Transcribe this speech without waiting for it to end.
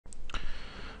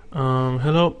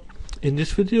Hello. In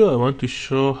this video I want to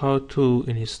show how to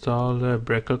install the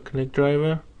Brekel Kinect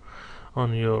driver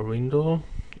on your window.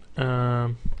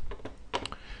 I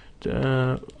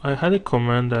had a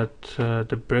command that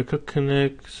the Brekel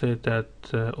Kinect said that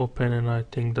OpenNI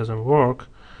thing doesn't work.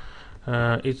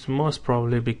 It's most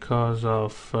probably because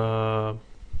of the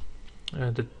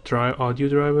audio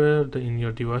driver in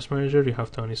your device manager. You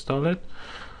have to uninstall it.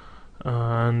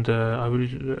 And I will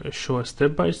show a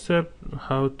step-by-step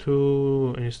how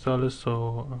to install it,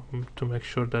 so to make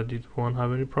sure that it won't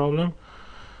have any problem.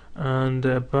 And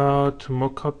about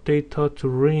mockup data to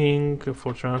Ring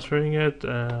for transferring it,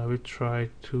 we try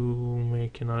to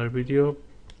make another video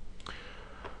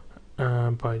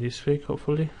by this week,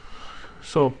 hopefully.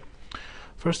 So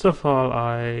first of all,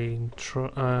 in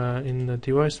the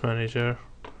device manager,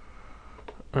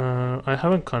 I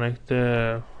haven't connected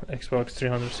the Xbox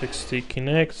 360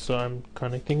 Kinect, so I'm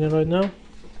connecting it right now.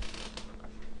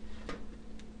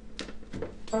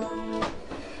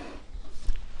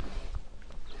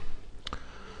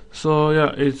 So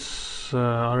yeah, it's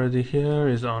already here,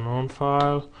 is unknown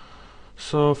file.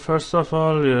 So first of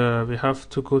all, we have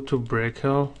to go to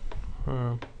Brekel,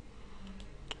 and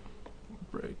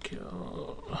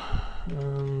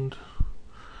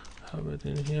have it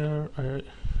in here.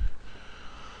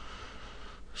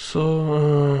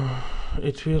 So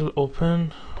it will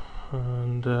open,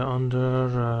 and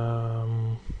under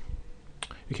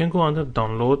you can go under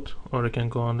download, or you can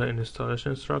go under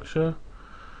installation structure.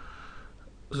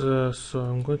 So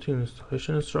I'm going to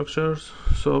installation structures.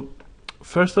 So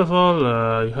first of all,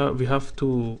 we have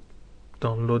to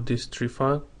download this tree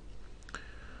file,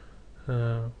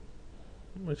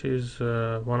 which is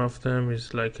one of them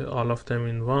is like all of them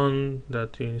in one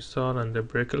that you install, and the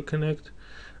Brekel Kinect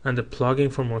and the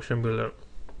plugin for Motion Builder.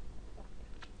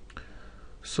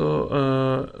 So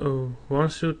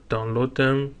once you download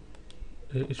them,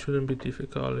 it shouldn't be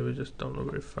difficult. It will just download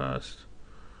very fast.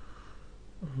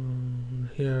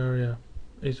 Here, yeah,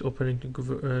 it's opening to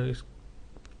it's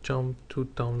jump to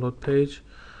download page,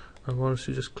 and once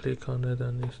you just click on it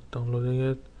and it's downloading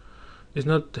it. It's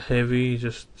not heavy,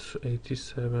 just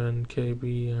 87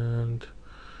 KB, and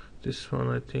this one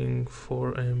I think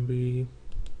 4 MB,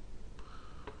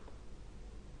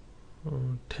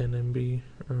 10 MB,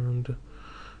 and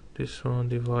this one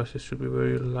device should be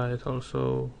very light,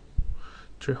 also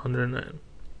 309.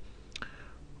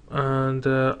 And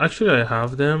actually I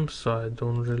have them, so I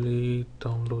don't really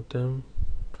download them,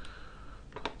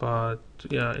 but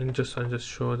yeah, I just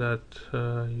show that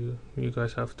you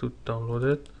guys have to download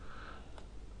it.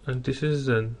 And this is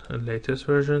the latest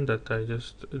version that I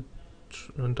just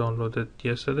downloaded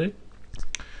yesterday.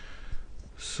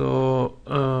 So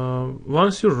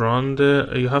once you run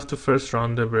you have to first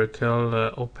run the Brekel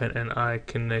OpenNI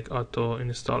Kinect Auto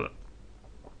Installer,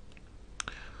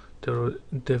 the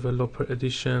developer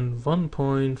edition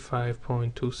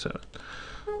 1.5.27.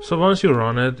 So once you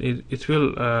run it, it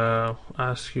will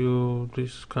ask you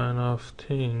this kind of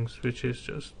things, which is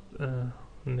just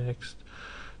next.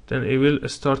 Then it will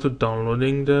start to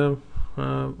downloading the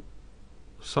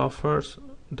softwares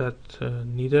that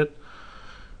needed,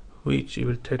 which it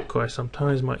will take quite some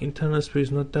time. My internet speed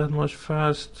is not that much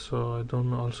fast, so I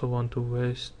don't also want to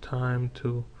waste time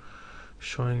to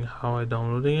showing how I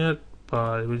downloading it.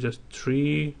 But it will just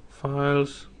 3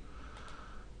 files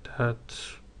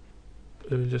that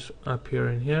it will just appear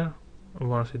in here. And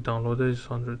once it downloaded, it's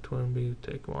 120 MB,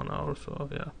 take 1 hour. So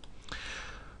yeah.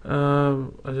 I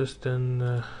just then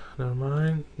never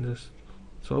mind.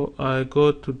 So I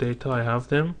go to data. I have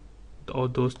them, all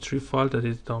those 3 files that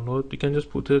is download. You can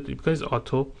just put it because it's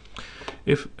auto.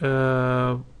 If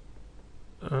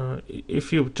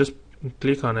you just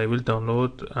click on it, will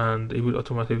download and it will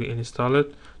automatically install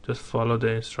it. Just follow the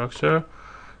instruction,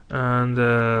 and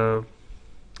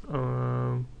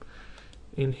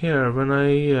in here when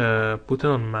I put it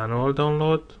on manual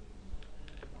download,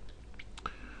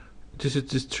 this is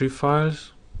these 3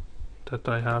 files that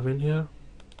I have in here.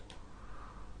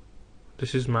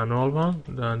 This is manual one,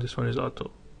 and this one is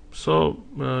auto. So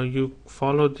you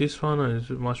follow this one and it's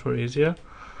much more easier.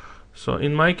 So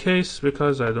in my case,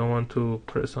 because I don't want to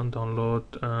press on download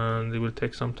and it will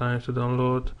take some time to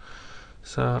download,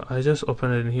 so I just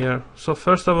open it in here. So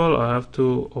first of all, I have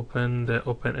to open the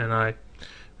OpenNI,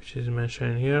 which is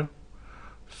mentioned here.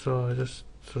 So I just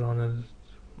run it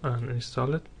and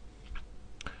install it.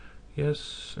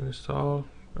 Yes, install,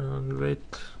 and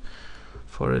wait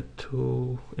for it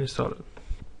to install it.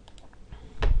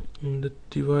 And the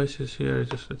device is here,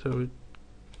 just a little bit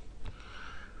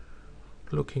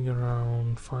looking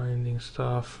around, finding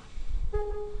stuff.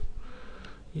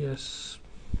 Yes.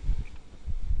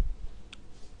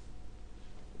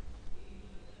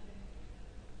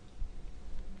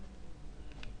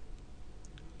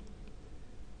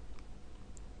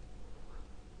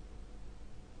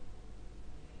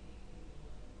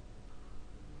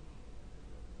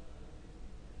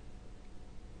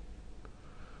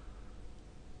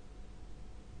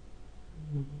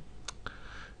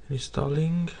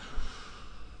 installing.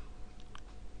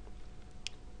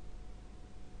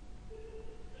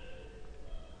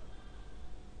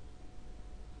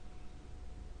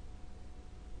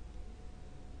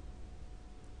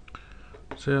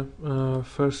 So yeah,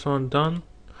 first one done.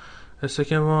 The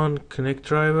second one, Kinect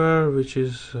driver, which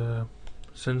is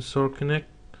sensor Kinect.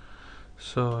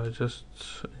 So I just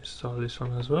install this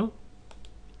one as well.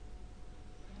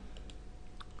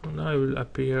 And now it will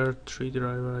appear 3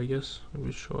 driver, I guess. I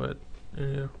will show it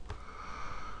in here.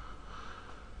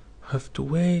 Have to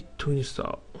wait to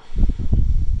install.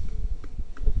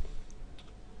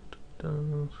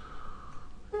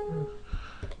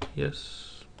 Yes.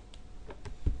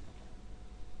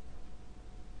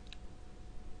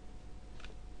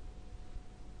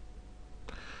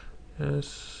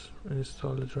 Yes,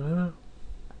 install the driver.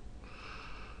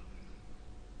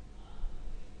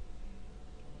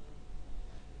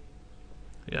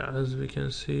 Yeah, as we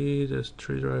can see, this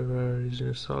 3 driver is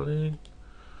installing.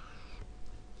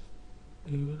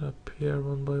 It will appear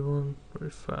one by one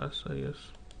very fast, I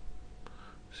guess.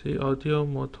 See, audio,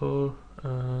 motor,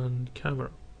 and camera.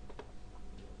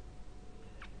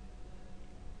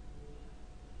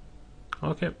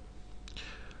 Okay.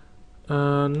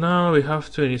 Now we have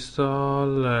to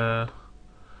install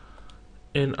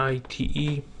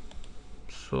NITE.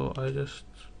 So I just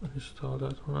install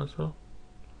that one as well.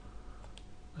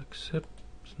 Accept,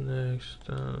 next,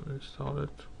 and install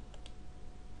it.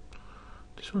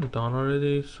 This one done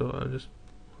already, so I'll just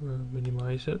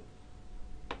minimize it.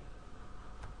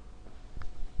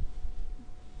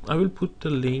 I will put the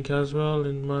link as well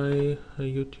in my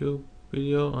YouTube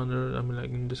video under,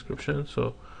 like in description,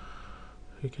 so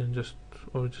you can just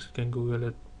can Google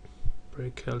it,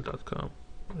 brekel.com.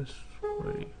 It's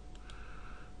very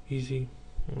easy.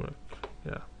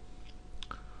 Yeah.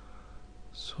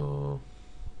 So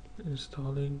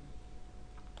installing.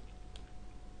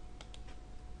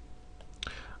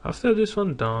 After this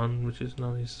one done, which is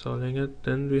now installing it,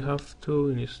 then we have to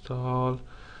install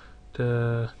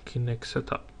the Kinect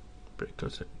setup,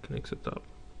 Brekel Kinect setup.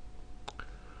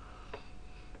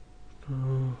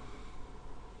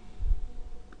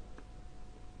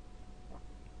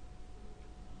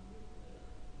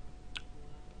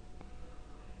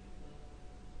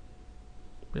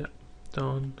 Yeah,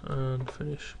 done and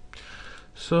finish.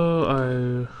 So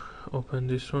I open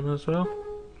this one as well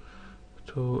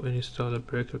to install the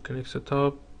Brekel Kinect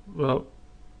setup. Well,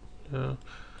 yeah,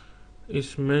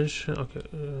 it's mentioned. Okay,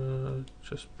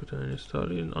 just put an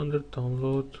install in under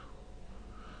download.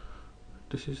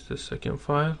 This is the second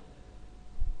file.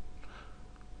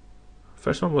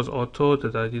 First one was auto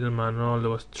that I did a manual. There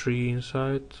was 3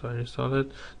 inside, so I installed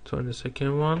it. So in the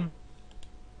second one,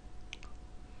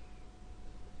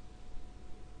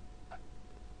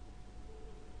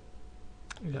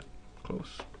 yeah,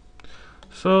 close.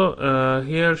 So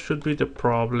here should be the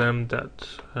problem that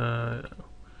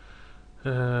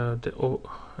the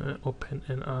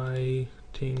OpenNI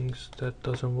things that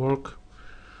doesn't work.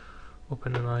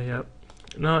 OpenNI, yeah.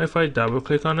 Now if I double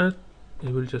click on it,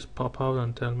 it will just pop out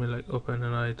and tell me like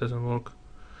OpenNI doesn't work.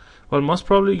 Well, most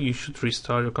probably you should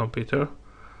restart your computer,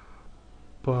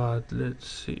 but let's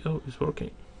see. Oh, it's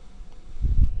working.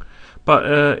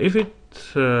 But if it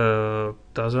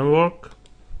doesn't work,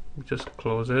 just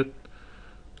close it,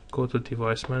 go to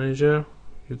device manager,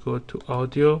 you go to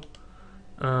audio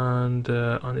and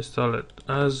uninstall it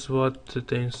as what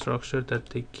the instruction that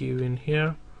they give in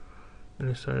here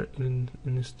in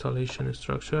installation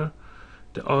instruction.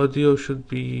 The audio should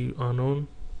be unknown,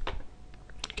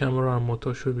 camera and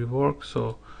motor should be work.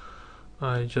 So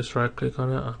I just right click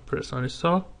on it and press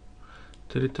uninstall,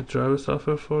 delete the driver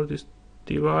software for this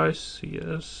device,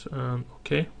 yes, and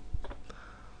okay,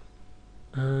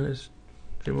 and it's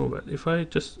remove it. If I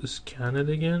just scan it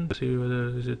again, see whether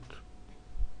is it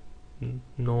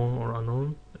known or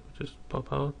unknown, it will just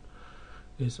pop out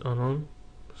is unknown.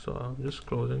 So I'm just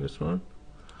closing this one,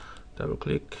 double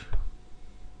click.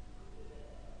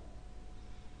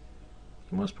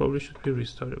 You most probably should be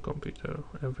restart your computer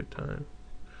every time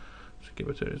to give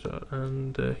it a result.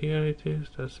 And here it is,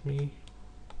 that's me.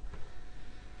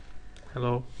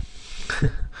 Hello.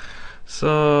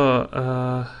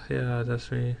 So yeah, that's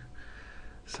me.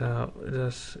 So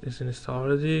this is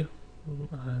installed already.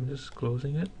 I'm just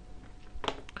closing it.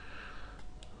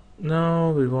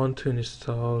 Now we want to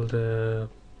install the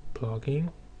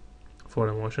plugin for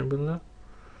the motion builder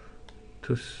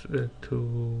to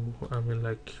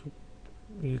like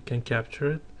you can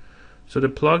capture it. So the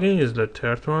plugin is the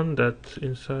third one that's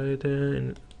inside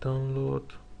in download.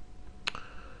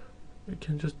 You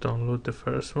can just download the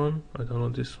first one. I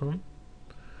download this one.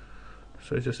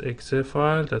 So it's just exe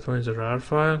file. That one is a rar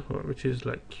file, which is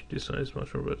like, this one is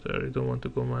much more better. You don't want to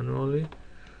go manually.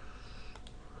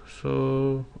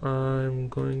 So I'm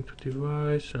going to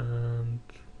device and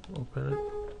open it.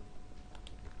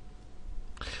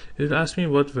 It asked me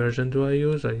what version do I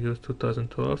use. I use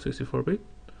 2012 64-bit.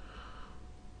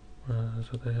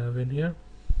 That's what I have in here.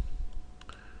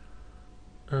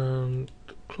 And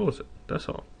close it. That's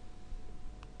all.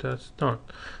 That's done.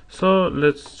 So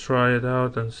let's try it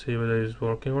out and see whether it's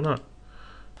working or not.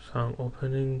 So I'm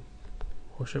opening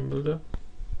Motion Builder.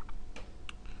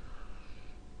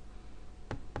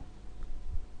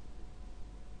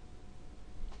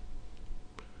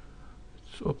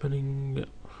 It's opening. Yeah,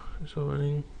 it's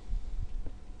opening.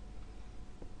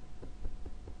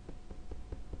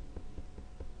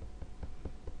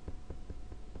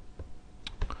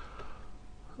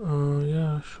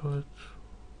 Yeah, show it.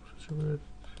 Such a weird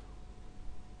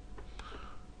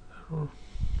error.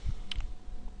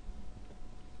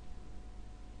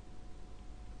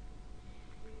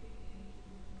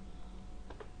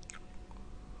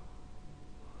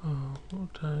 No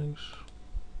thanks.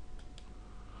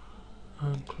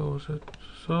 And close it.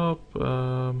 So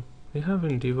we have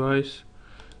in device.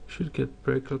 You should get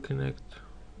Brekel Kinect.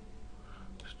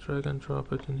 Just drag and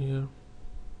drop it in here.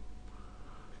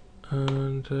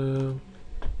 And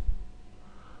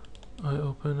I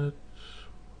open it.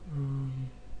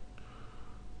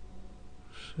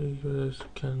 See if you guys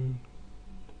can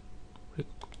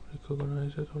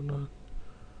recognize it or not.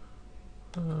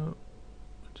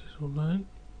 It is online.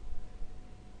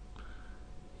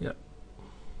 Yeah.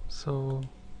 So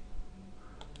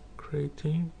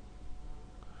creating.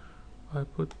 I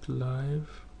put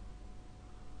live.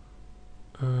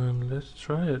 And let's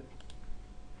try it.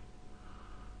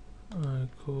 I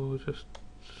go just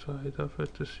side of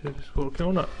it to see if it's working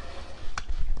or not.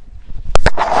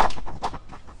 Okay,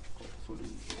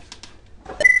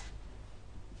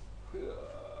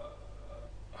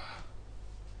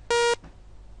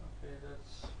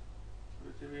 that's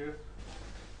pretty weird.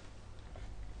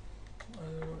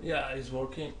 Yeah, it's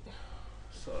working.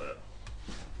 So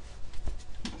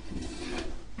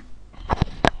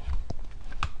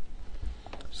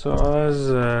So as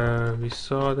we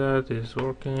saw that it's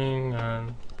working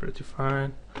and pretty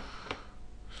fine.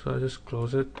 So I just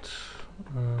close it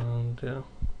and yeah.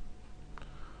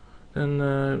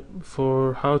 Then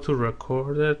for how to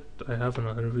record it, I have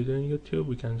another video on YouTube.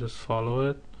 We can just follow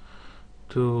it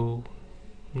to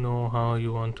know how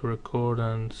you want to record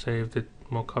and save the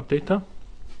mockup data.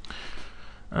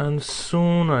 And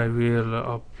soon I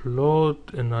will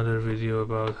upload another video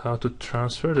about how to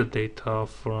transfer the data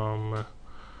from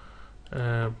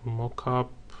mockup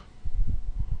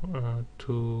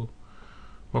to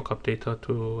mockup data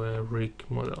to a rig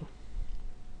model.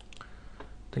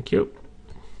 Thank you.